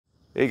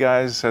Hey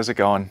guys, how's it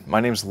going?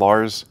 My name's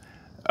Lars.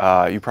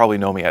 You probably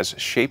know me as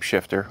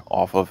Shapeshifter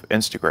off of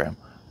Instagram.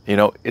 You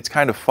know, it's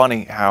kind of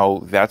funny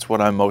how that's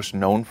what I'm most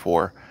known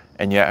for,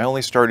 and yet I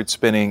only started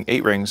spinning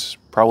 8 rings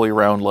probably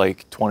around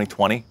like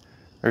 2020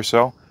 or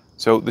so.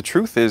 So the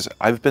truth is,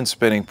 I've been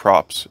spinning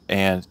props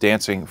and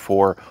dancing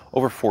for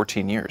over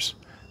 14 years,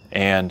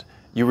 and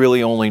you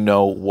really only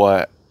know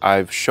what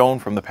I've shown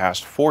from the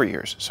past 4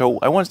 years. So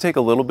I want to take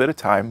a little bit of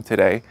time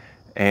today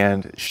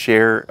and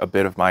share a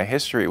bit of my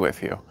history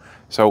with you.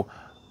 So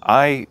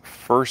I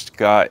first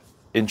got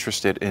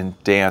interested in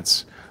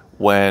dance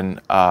when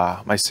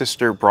my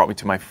sister brought me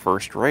to my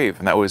first rave,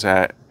 and that was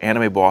at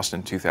Anime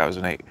Boston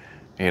 2008.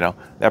 You know,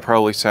 that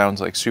probably sounds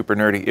like super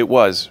nerdy. It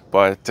was,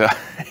 but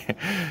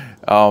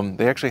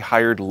they actually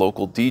hired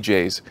local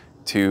DJs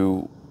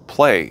to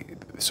play.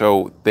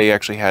 So they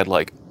actually had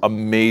like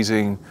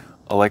amazing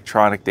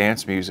electronic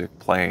dance music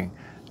playing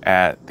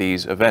at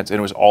these events, and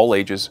it was all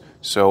ages.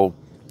 So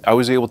I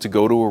was able to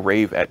go to a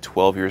rave at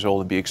 12 years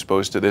old and be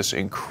exposed to this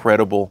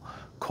incredible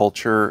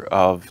culture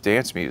of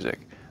dance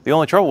music. The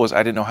only trouble was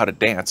I didn't know how to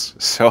dance.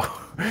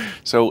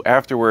 So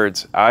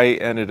afterwards, I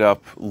ended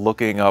up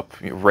looking up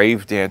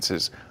rave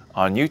dances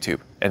on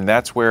YouTube. And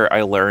that's where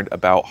I learned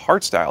about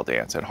hardstyle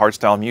dance and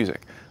hardstyle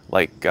music,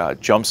 like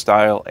jump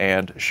style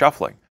and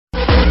shuffling.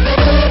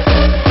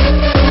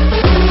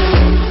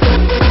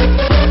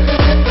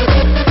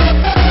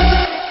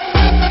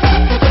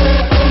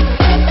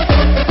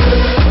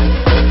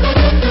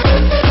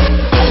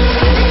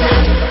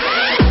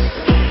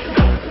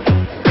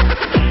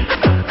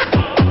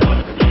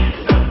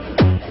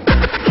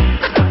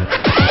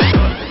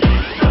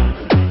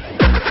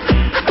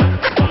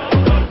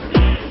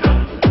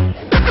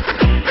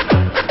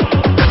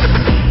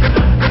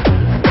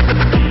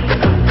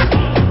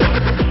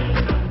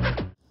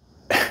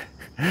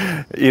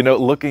 You know,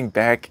 looking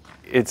back,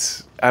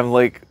 I'm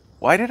like,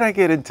 why did I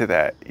get into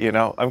that? You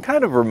know, I'm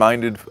kind of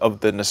reminded of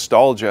the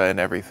nostalgia and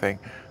everything,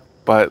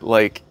 but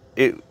like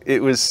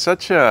it was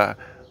such a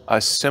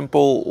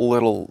simple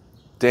little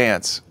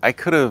dance. I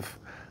could have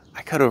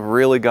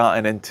really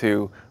gotten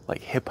into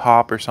like hip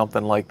hop or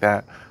something like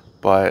that,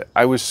 but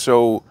I was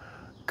so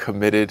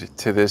committed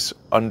to this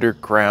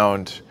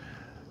underground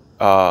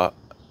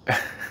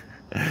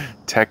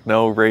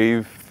techno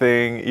rave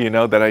thing, you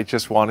know, that I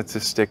just wanted to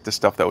stick to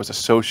stuff that was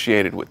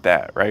associated with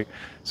that, right?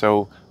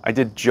 So I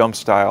did jump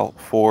style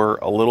for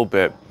a little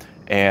bit,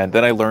 and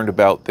then I learned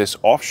about this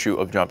offshoot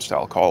of jump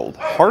style called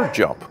hard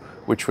jump,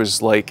 which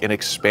was like an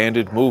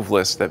expanded move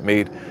list that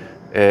made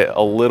it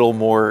a little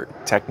more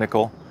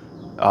technical.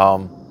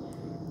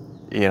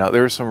 You know,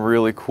 there's some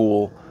really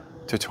cool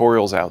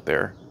tutorials out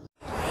there.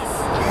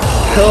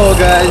 Hello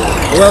guys,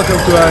 welcome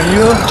to our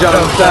new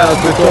jump style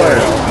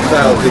tutorial.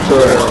 Jump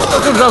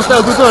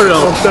style tutorial.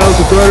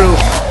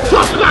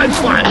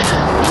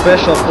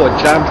 Special for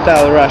Jump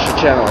Style Russia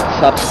channel.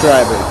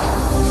 Subscribe it.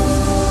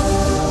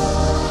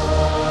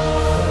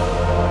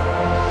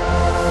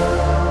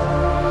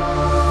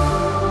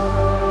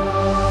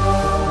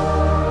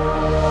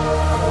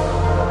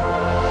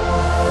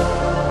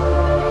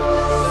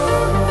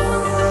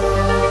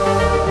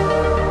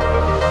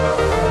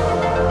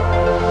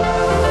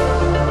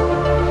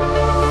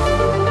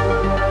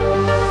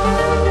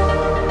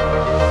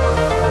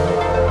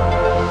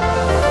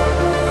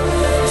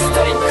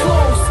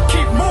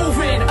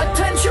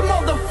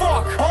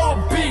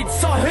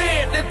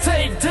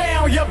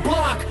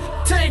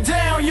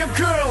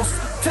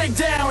 Take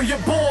down your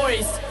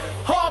boys.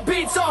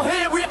 Heartbeats are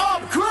here, we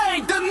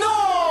upgrade the noise.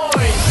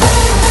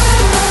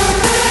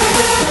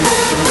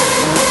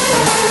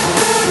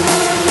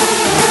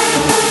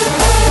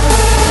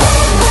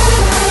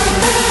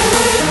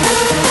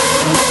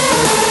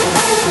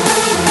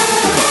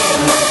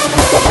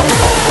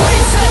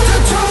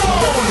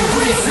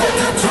 We set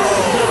the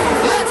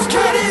tone, let's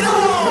get it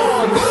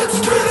on,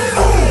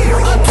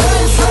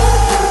 attention.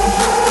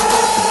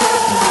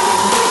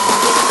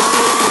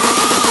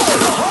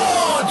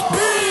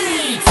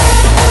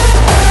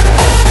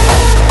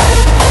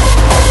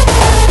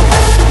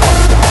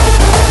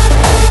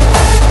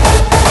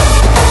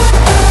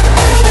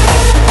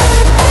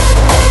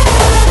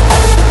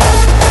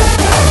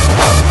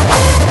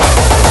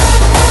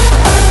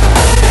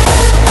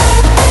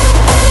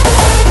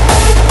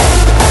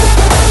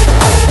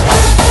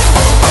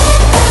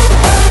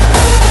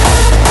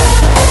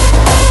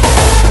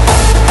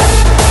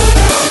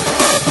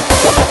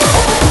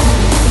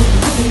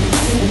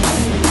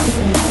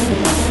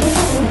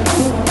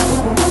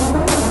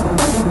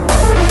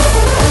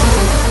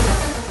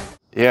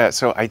 Yeah,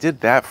 so I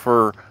did that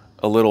for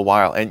a little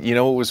while. And you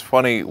know what was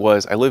funny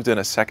was I lived in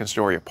a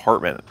second-story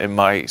apartment in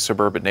my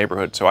suburban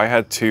neighborhood, so I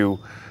had to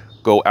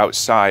go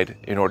outside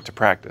in order to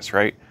practice,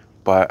 right?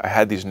 But I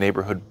had these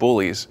neighborhood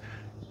bullies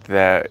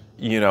that,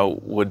 you know,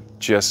 would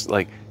just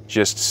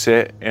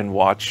sit and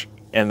watch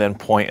and then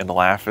point and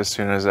laugh as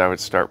soon as I would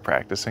start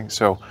practicing.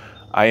 So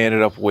I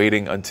ended up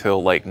waiting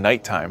until like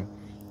nighttime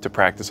to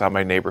practice on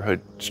my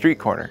neighborhood street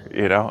corner,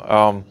 you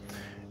know?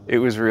 It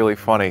was really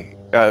funny.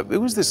 It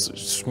was this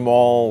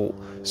small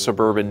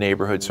suburban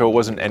neighborhood, so it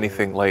wasn't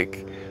anything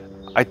like.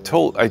 I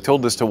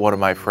told this to one of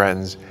my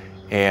friends,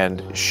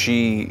 and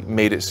she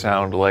made it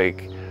sound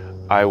like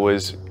I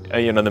was,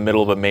 in the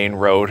middle of a main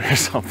road or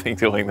something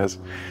doing this.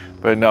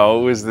 But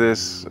no, it was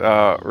this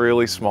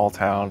really small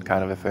town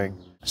kind of a thing.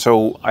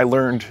 So I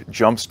learned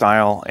jump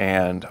style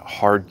and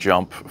hard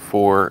jump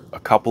for a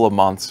couple of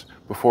months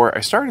before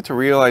I started to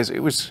realize it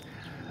was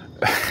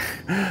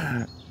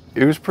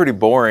it was pretty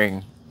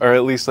boring, or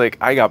at least like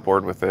I got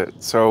bored with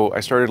it. So I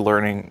started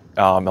learning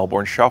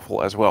Melbourne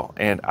Shuffle as well,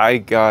 and I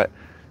got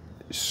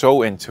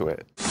so into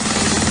it.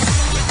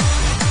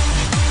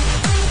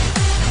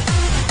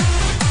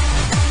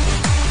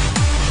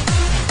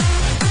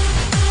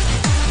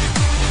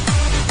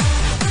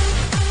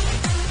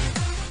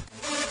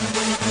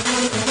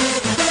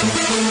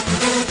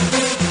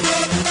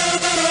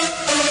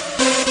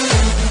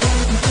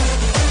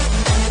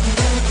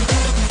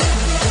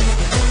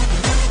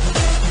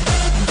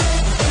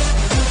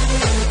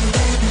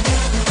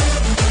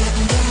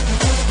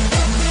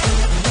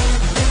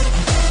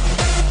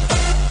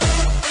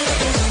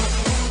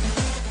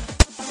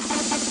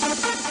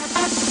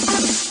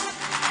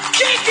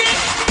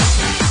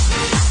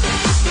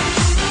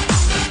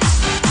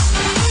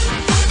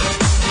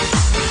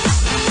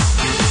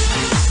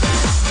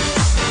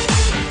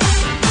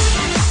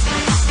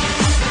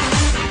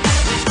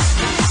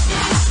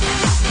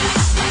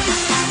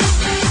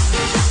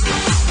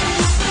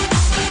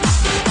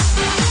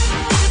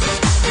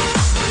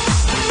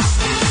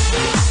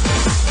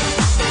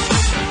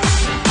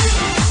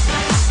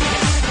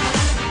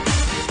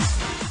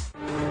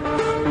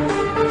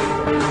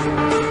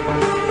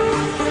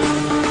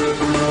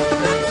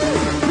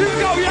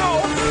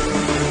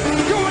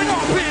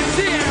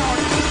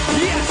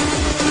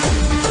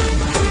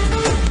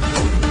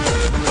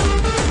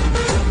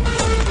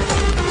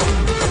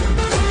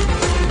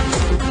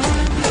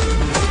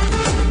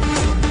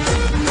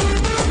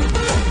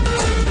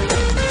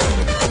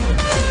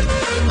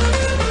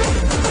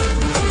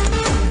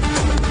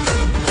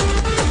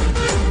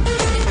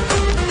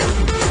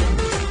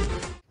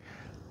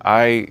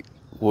 I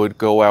would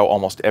go out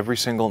almost every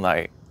single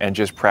night and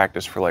just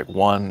practice for like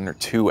 1 or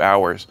 2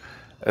 hours.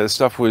 The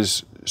stuff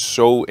was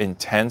so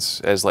intense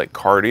as like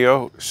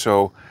cardio,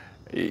 so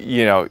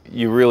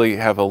you really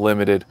have a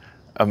limited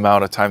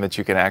amount of time that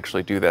you can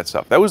actually do that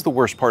stuff. That was the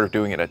worst part of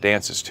doing it at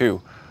dances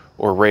too,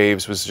 or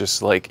raves, was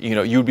just like,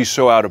 you'd be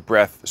so out of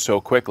breath so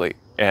quickly,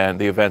 and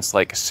the event's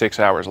like 6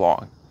 hours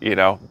long,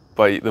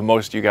 but the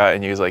most you got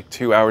in you is like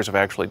 2 hours of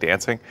actually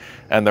dancing,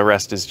 and the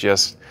rest is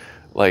just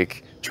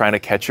like trying to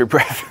catch your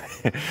breath.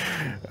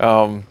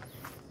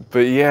 But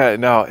yeah,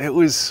 no, it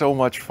was so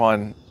much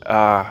fun.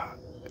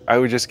 I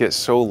would just get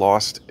so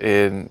lost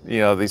in,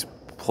 these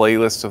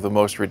playlists of the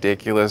most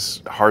ridiculous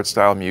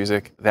hardstyle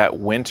music. That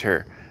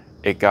winter,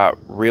 it got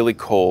really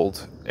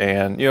cold,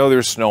 and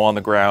there's snow on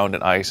the ground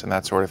and ice and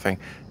that sort of thing.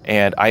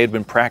 And I had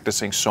been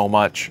practicing so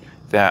much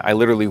that I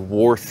literally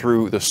wore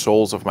through the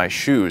soles of my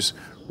shoes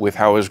with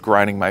how I was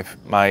grinding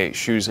my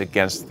shoes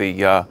against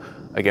the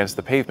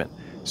pavement.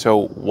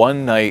 So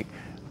one night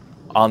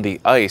on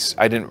the ice,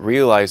 I didn't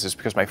realize this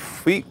because my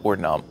feet were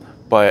numb,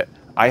 but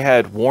I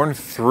had worn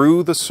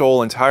through the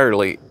sole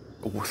entirely,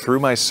 through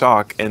my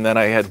sock, and then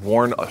I had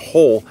worn a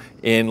hole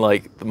in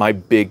like my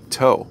big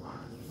toe.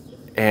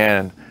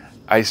 And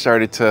I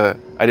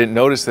didn't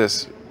notice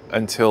this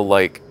until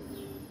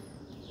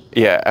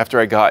after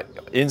I got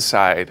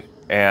inside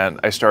and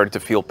I started to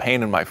feel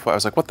pain in my foot. I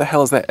was like, what the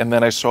hell is that? And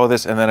then I saw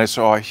this, and then I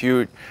saw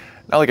not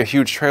like a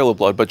huge trail of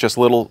blood, but just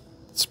little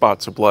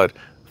spots of blood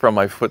from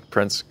my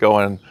footprints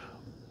going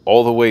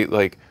all the way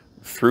like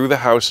through the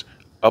house,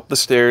 up the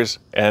stairs,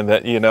 and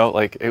that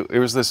it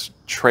was this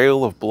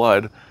trail of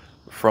blood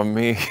from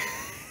me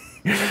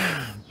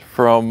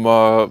from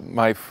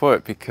my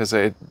foot because I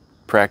had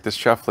practiced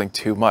shuffling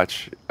too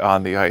much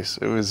on the ice.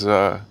 It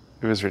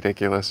was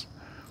ridiculous,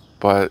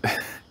 but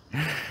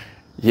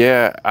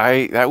yeah,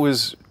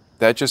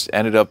 that just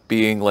ended up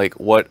being like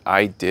what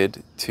I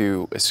did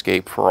to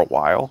escape for a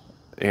while.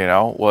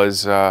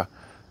 Was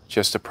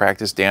just to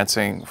practice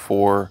dancing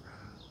for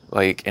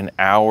like an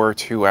hour,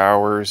 2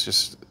 hours,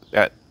 just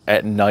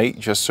at night,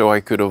 just so I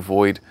could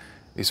avoid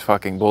these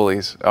fucking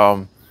bullies.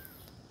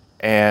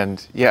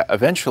 And yeah,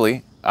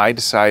 eventually I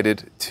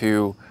decided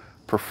to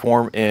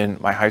perform in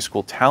my high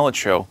school talent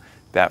show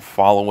that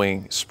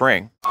following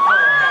spring.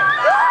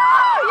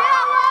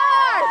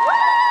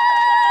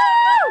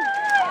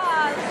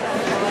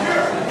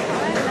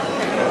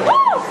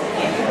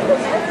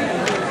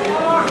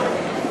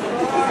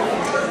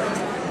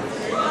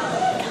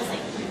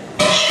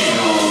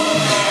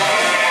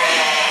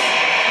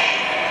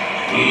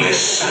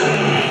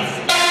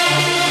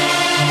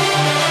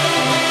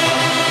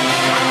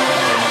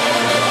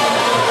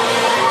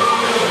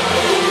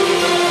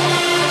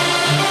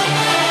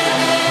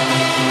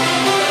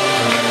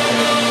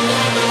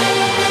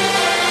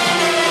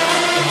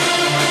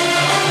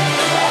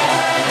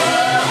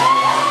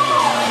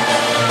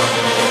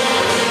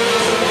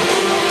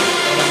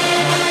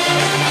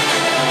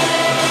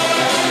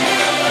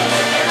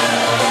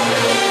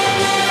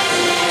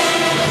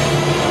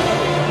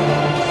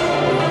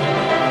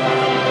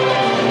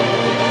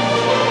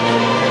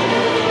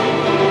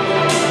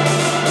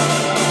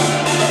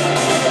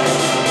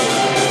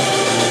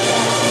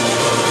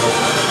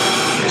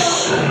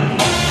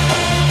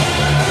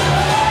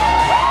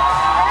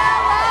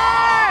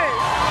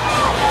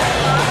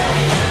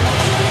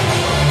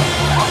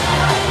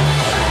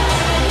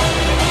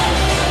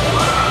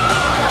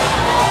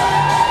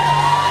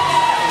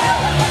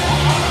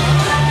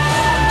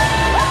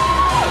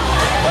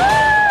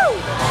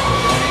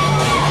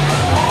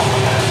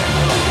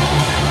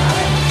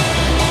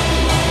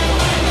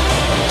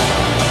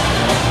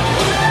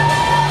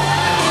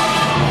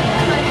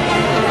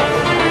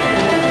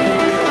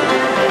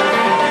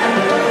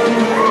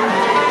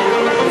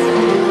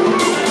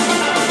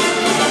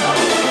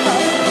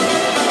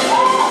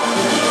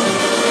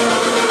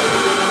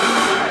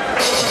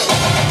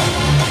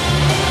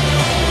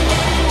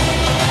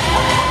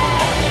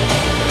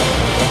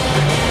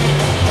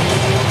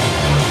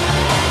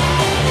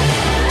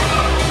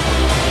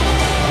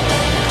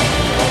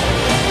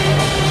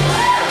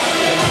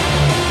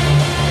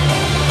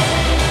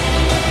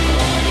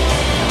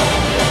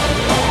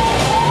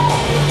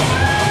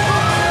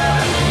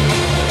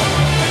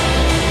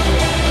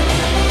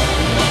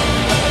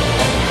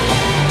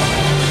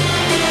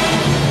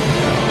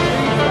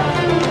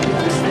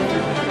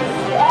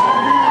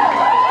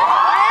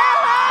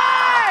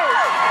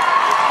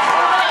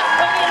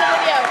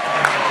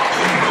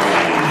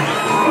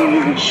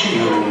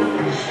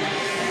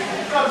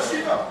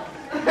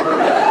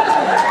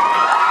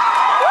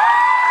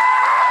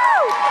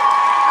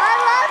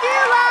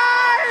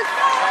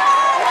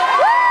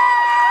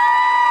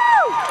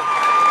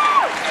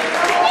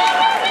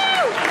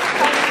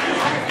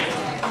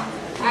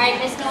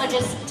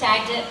 Just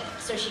tagged it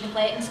so she can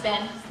play it and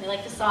spin. They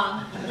like the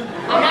song. I'm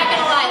not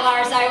gonna lie,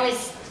 Lars, I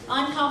was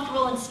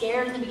uncomfortable and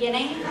scared in the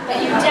beginning,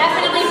 but you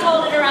definitely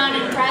pulled it around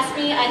and impressed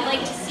me. I'd like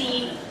to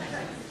see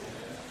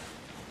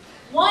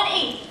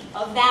 1/8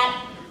 of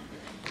that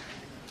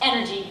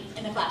energy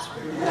in the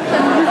classroom.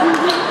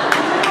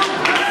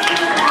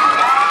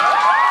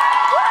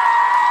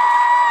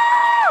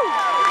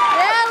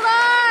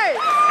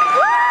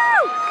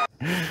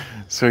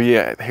 So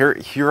yeah,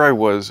 here I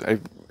was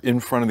in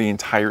front of the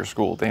entire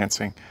school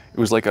dancing. It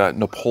was like a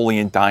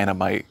Napoleon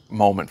Dynamite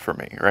moment for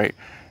me, right?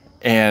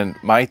 And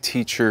my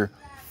teacher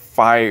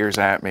fires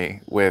at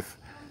me with,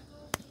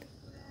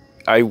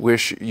 I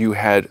wish you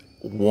had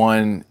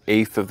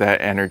 1/8 of that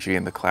energy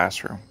in the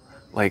classroom.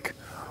 Like,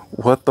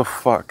 what the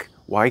fuck?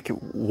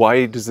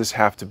 Why does this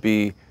have to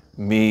be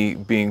me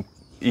being,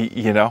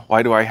 you know,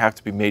 why do I have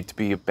to be made to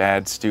be a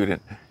bad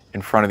student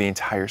in front of the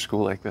entire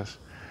school like this?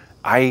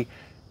 I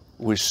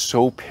was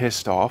so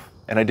pissed off,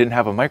 and I didn't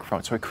have a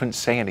microphone, so I couldn't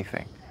say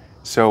anything.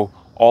 So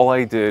all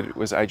I did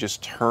was I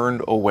just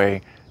turned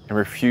away and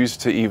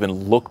refused to even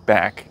look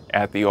back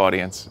at the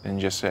audience and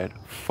just said,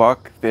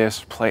 fuck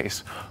this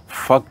place,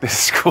 fuck this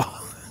school.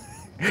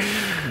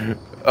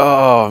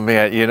 Oh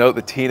man, you know,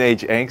 the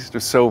teenage angst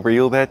was so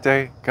real that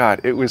day.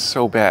 God, it was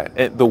so bad.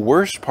 And the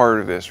worst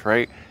part of this,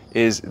 right,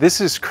 is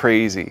this is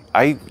crazy.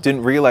 I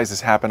didn't realize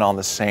this happened on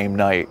the same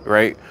night,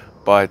 right?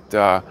 But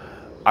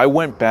I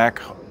went back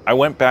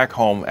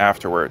home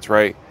afterwards,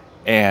 right?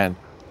 And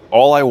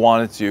all I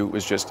wanted to do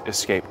was just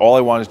escape. All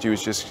I wanted to do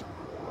was just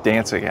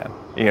dance again,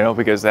 you know,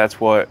 because that's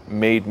what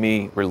made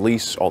me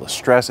release all the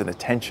stress and the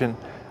tension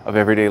of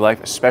everyday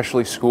life,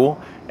 especially school.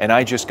 And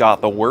I just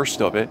got the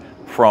worst of it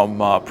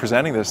from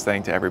presenting this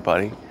thing to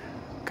everybody.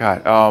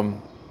 God,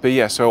 but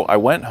yeah, so I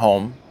went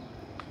home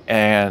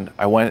and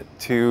I went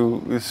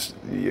to this,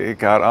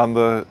 got on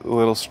the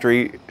little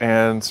street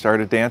and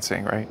started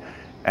dancing, right?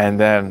 And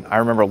then I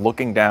remember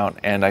looking down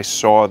and I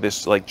saw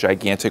this like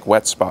gigantic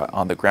wet spot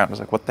on the ground. I was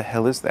like, what the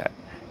hell is that?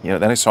 You know,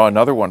 then I saw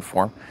another one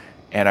form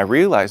and I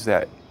realized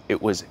that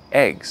it was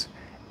eggs.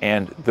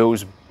 And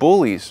those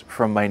bullies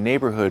from my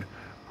neighborhood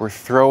were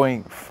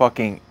throwing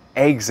fucking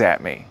eggs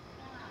at me.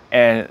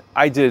 And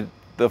I did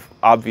the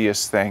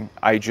obvious thing.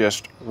 I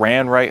just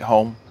ran right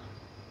home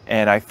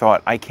and I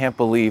thought, I can't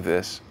believe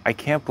this. I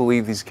can't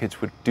believe these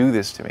kids would do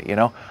this to me, you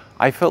know?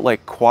 I felt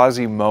like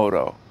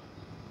Quasimodo.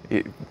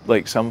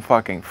 Like some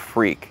fucking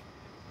freak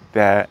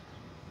that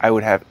I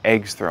would have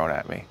eggs thrown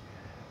at me.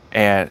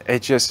 And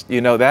it just, you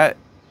know, that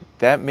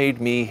made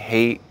me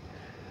hate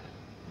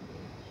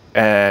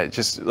and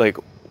just like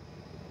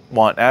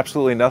want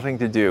absolutely nothing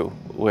to do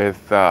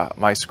with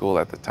my school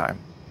at the time.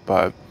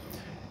 But,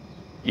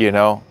 you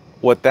know,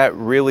 what that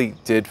really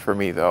did for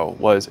me though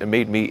was it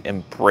made me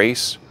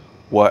embrace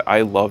what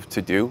I love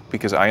to do,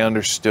 because I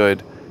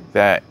understood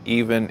that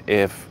even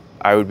if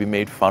I would be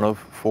made fun of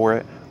for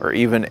it, or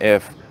even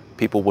if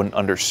people wouldn't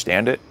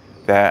understand it,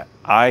 that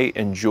I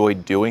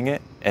enjoyed doing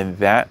it, and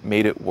that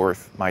made it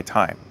worth my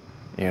time.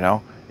 You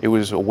know, it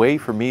was a way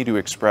for me to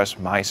express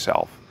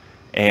myself.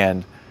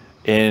 And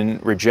in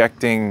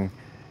rejecting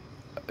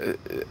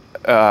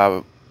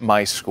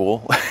my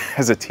school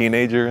as a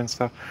teenager and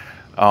stuff,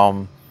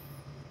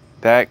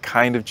 that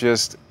kind of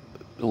just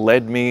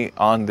led me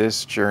on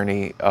this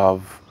journey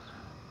of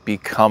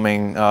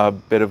becoming a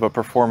bit of a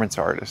performance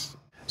artist.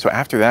 So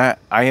after that,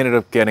 I ended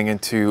up getting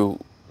into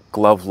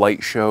glove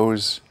light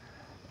shows,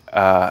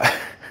 but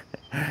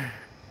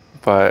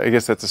I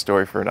guess that's a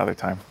story for another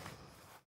time.